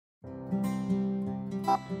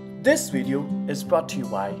This video is brought to you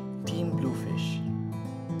by Team Bluefish.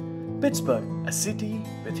 Pittsburgh, a city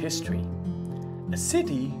with history, a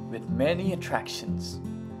city with many attractions,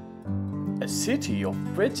 a city of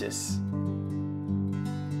bridges,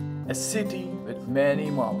 a city with many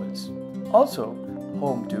marvels. Also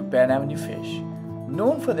home to Penn Avenue Fish,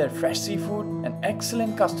 known for their fresh seafood and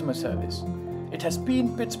excellent customer service. It has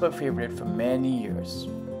been Pittsburgh's favorite for many years.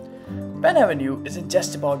 Penn Avenue isn't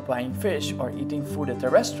just about buying fish or eating food at a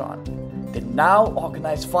restaurant. They now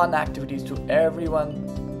organize fun activities to everyone.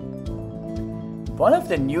 One of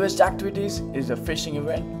their newest activities is a fishing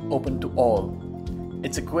event open to all.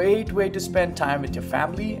 It's a great way to spend time with your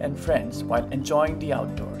family and friends while enjoying the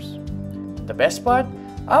outdoors. The best part,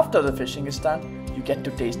 after the fishing is done, you get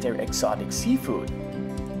to taste their exotic seafood.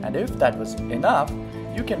 And if that was enough,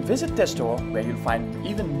 you can visit their store where you'll find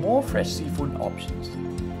even more fresh seafood options.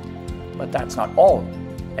 But that's not all.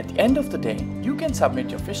 At the end of the day, you can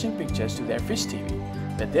submit your fishing pictures to their Fish TV,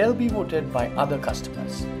 where they'll be voted by other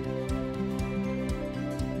customers.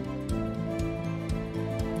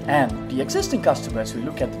 And the existing customers who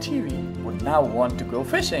look at the TV would now want to go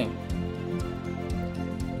fishing.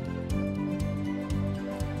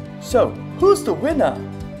 So, who's the winner?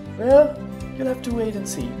 Well, you'll have to wait and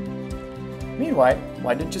see. Meanwhile,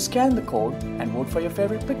 why don't you scan the code and vote for your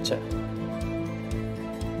favorite picture?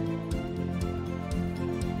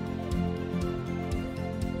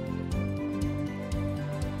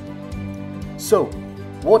 So,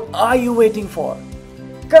 what are you waiting for?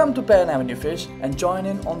 Come to Penn Avenue Fish and join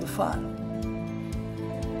in on the fun.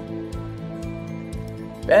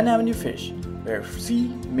 Penn Avenue Fish, where sea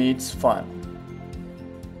meets fun.